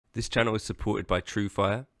This channel is supported by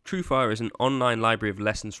TrueFire. TrueFire is an online library of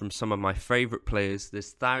lessons from some of my favourite players.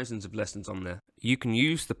 There's thousands of lessons on there. You can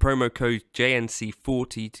use the promo code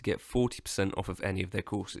JNC40 to get 40% off of any of their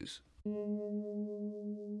courses.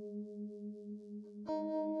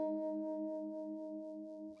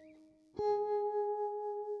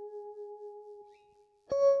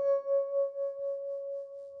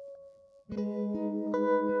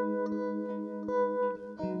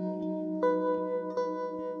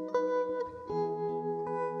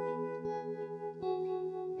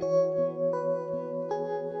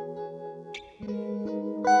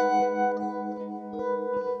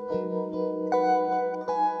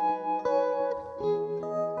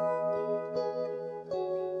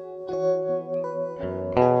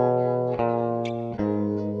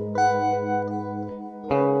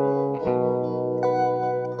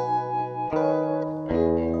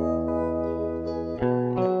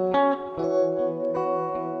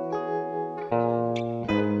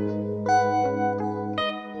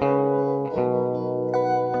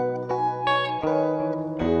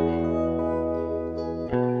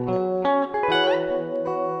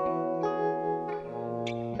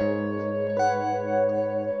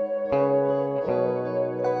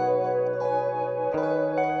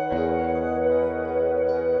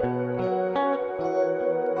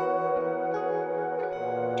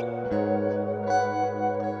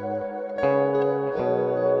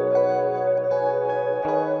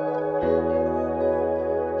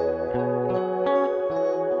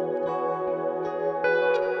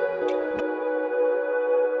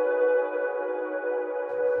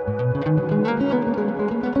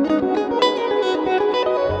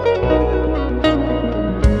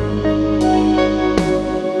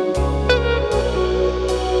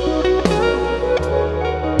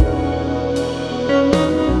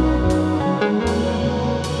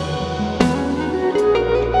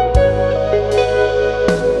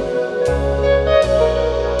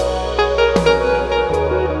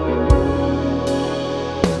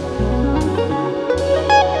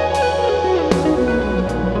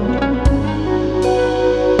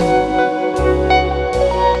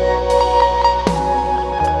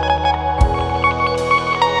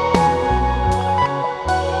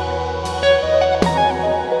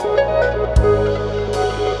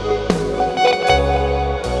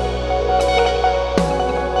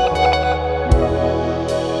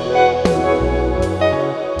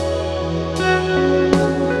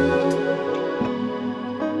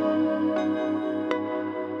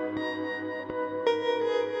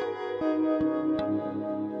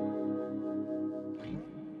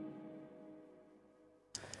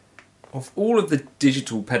 Of all of the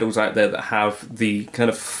digital pedals out there that have the kind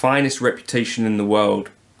of finest reputation in the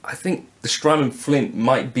world, I think the Strymon Flint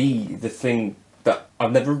might be the thing that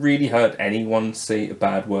I've never really heard anyone say a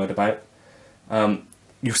bad word about.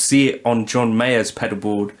 You'll see it on John Mayer's pedal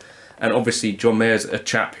board, and obviously John Mayer's a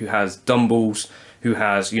chap who has dumbbells, who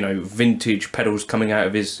has, you know, vintage pedals coming out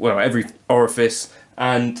of his, well, every orifice,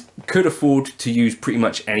 and could afford to use pretty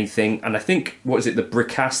much anything. And I think, what is it, the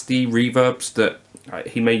Bricasti reverbs that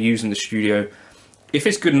he may use in the studio, if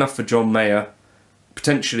it's good enough for John Mayer,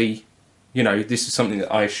 potentially, you know, this is something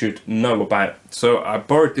that I should know about. So I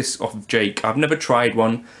borrowed this off of Jake. I've never tried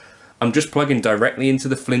one. I'm just plugging directly into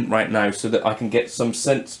the Flint right now so that I can get some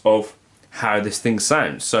sense of how this thing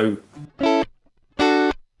sounds. So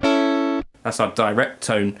that's our direct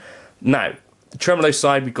tone. Now, the tremolo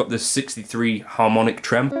side, we've got the 63 harmonic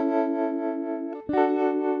trem.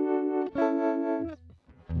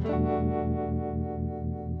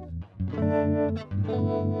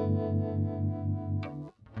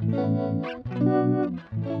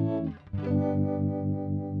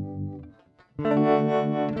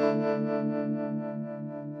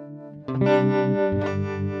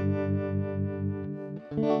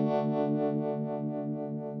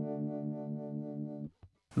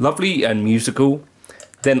 Lovely and musical.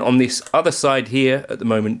 Then on this other side here at the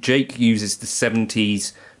moment, Jake uses the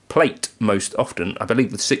 70s plate most often. I believe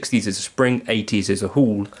the 60s is a spring, 80s is a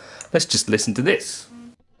Hall. Let's just listen to this.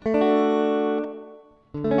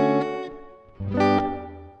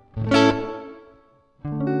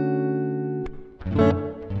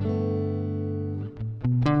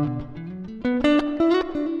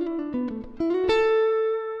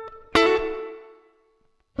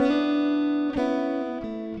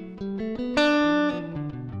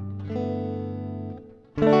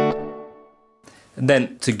 And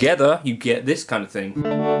then together you get this kind of thing.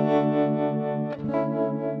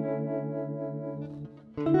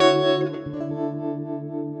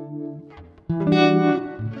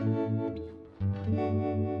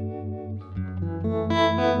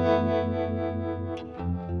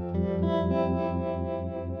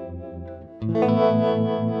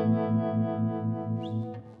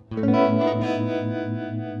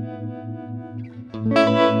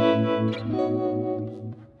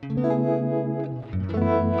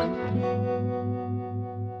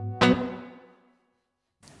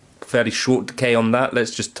 Fairly short decay on that.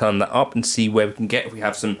 Let's just turn that up and see where we can get if we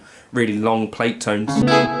have some really long plate tones.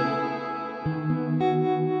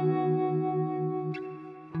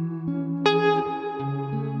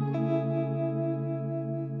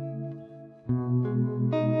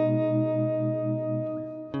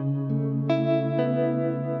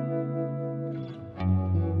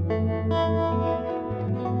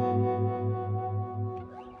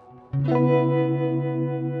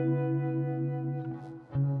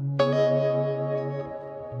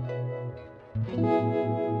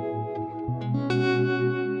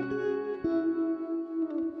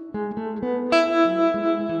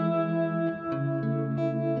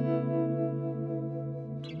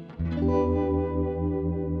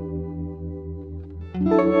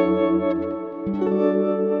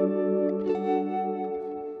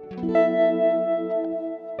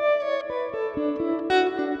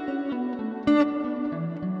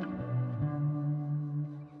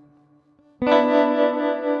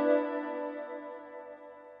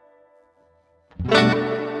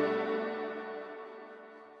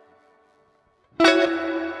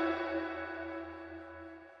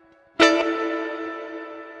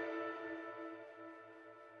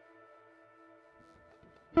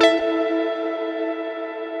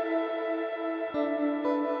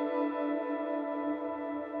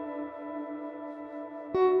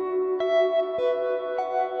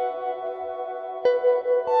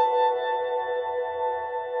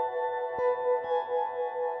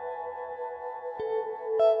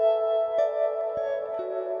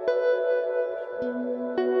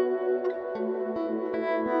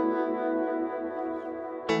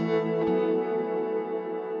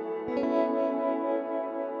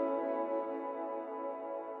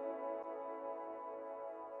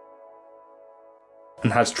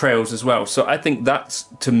 And has trails as well. So I think that's,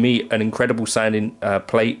 to me, an incredible sounding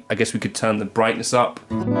plate. I guess we could turn the brightness up.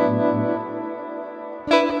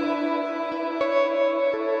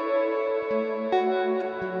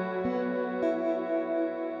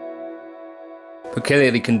 But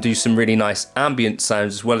clearly can do some really nice ambient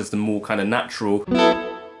sounds as well as the more kind of natural.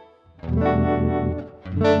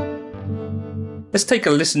 Let's take a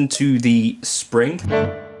listen to the spring.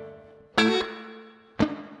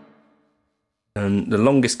 And the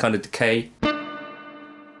longest kind of decay.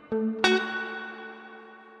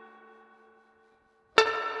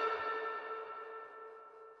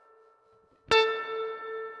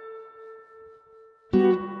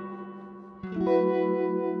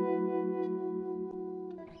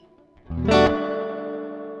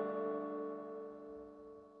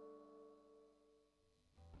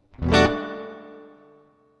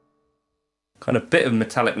 Kind of bit of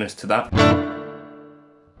metallicness to that.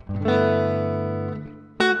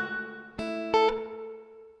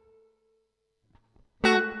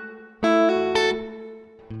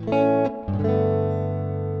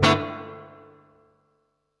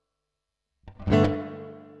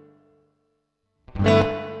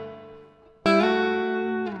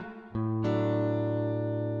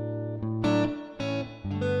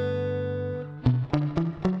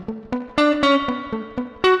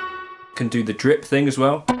 Can do the drip thing as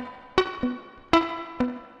well.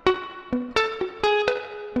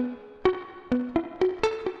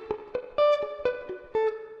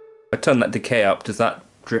 I turn that decay up, does that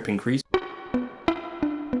drip increase?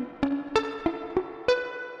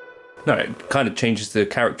 No, it kind of changes the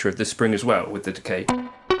character of the spring as well with the decay.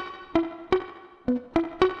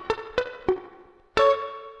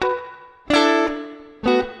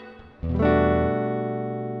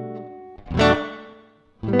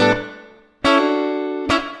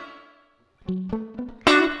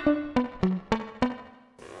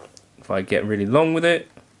 If I get really long with it.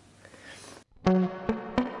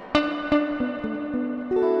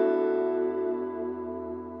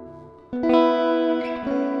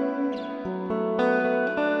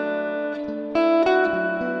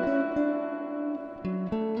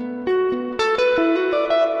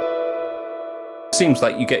 Seems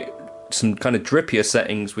like you get some kind of drippier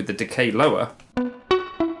settings with the decay lower.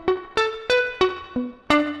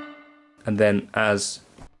 And then as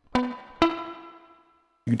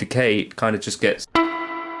you decay, it kind of just gets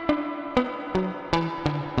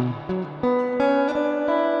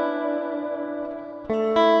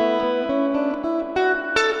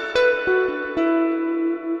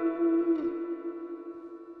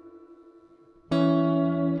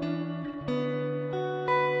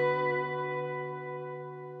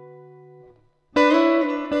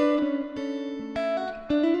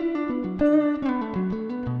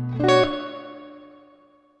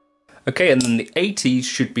Okay, and then the 80s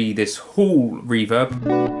should be this hall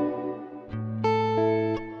reverb.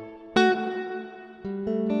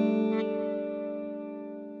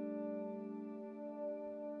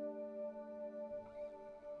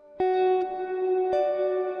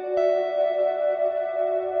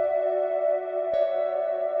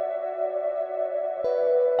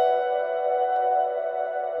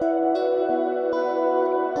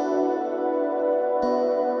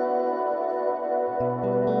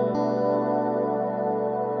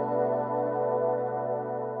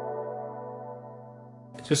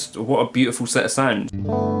 Just what a beautiful set of sounds.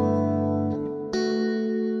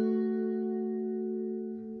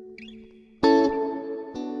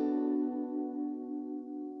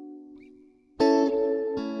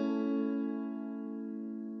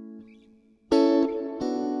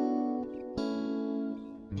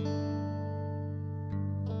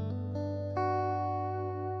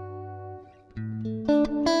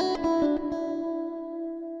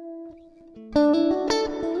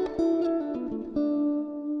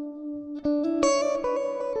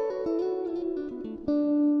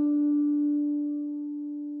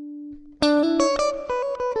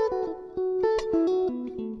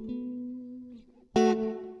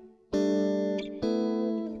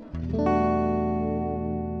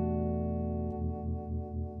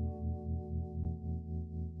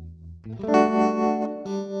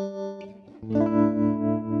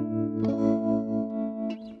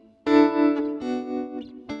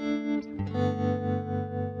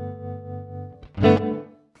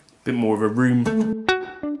 Bit more of a room.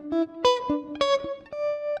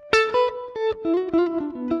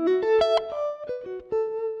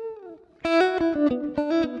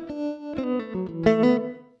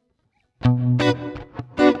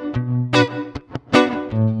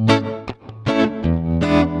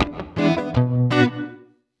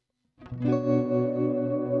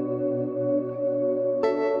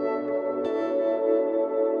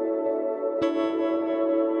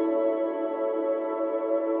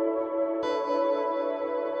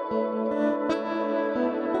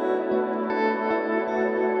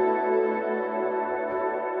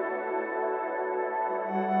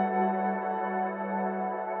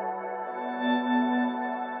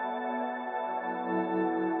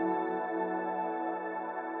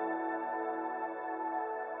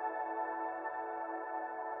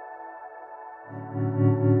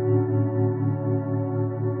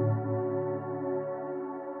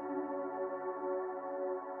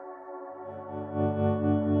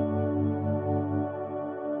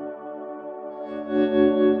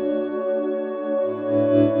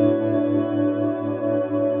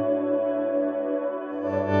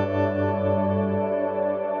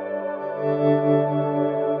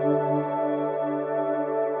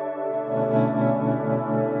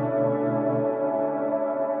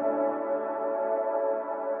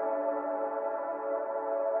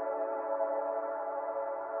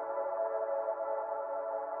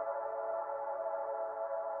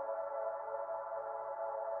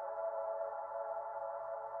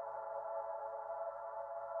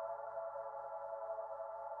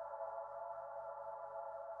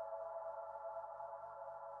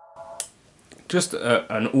 Just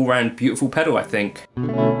an all-round beautiful pedal, I think.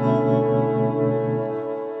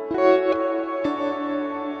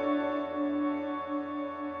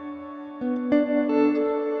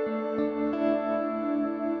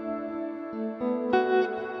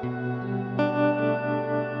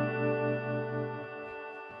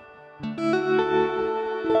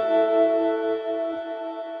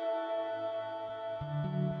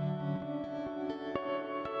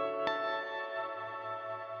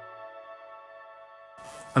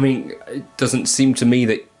 I mean, it doesn't seem to me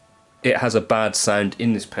that it has a bad sound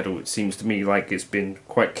in this pedal. It seems to me like it's been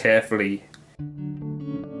quite carefully.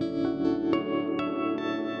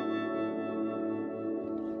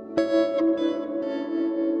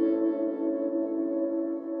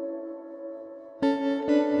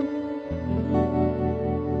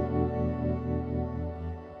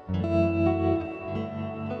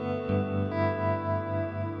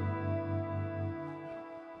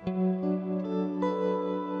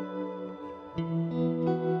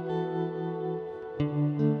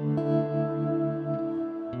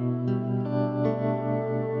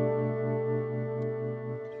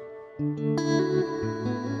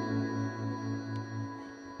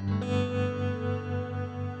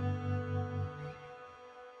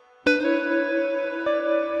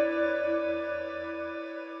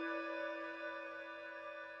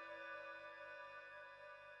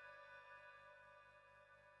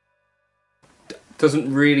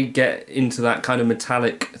 Doesn't really get into that kind of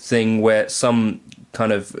metallic thing where some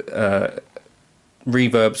kind of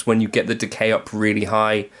reverbs, when you get the decay up really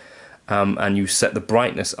high, and you set the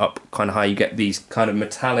brightness up kind of high, you get these kind of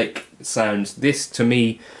metallic sounds. This, to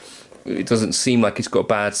me, it doesn't seem like it's got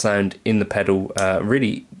bad sound in the pedal.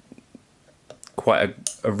 Really quite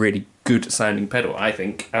a really good sounding pedal, I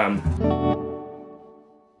think.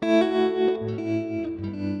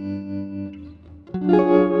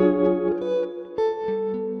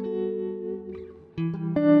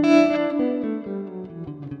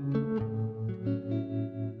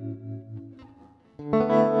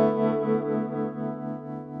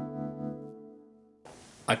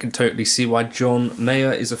 I can totally see why John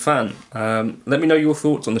Mayer is a fan. Let me know your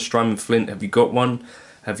thoughts on the Strymon Flint. Have you got one?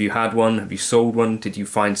 Have you had one? Have you sold one? Did you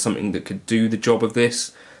find something that could do the job of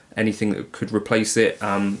this? Anything that could replace it?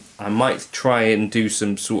 I might try and do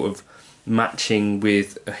some sort of matching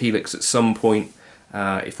with a Helix at some point,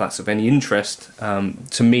 if that's of any interest.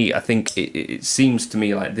 To me, I think it seems to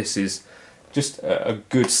me like this is just a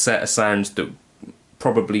good set of sounds that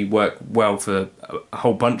probably work well for a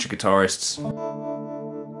whole bunch of guitarists.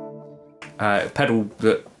 A pedal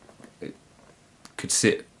that could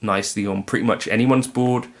sit nicely on pretty much anyone's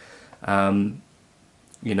board. You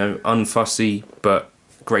know, unfussy but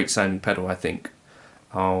great sounding pedal, I think.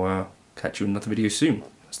 I'll catch you in another video soon.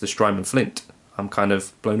 That's the Strymon Flint. I'm kind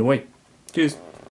of blown away. Cheers.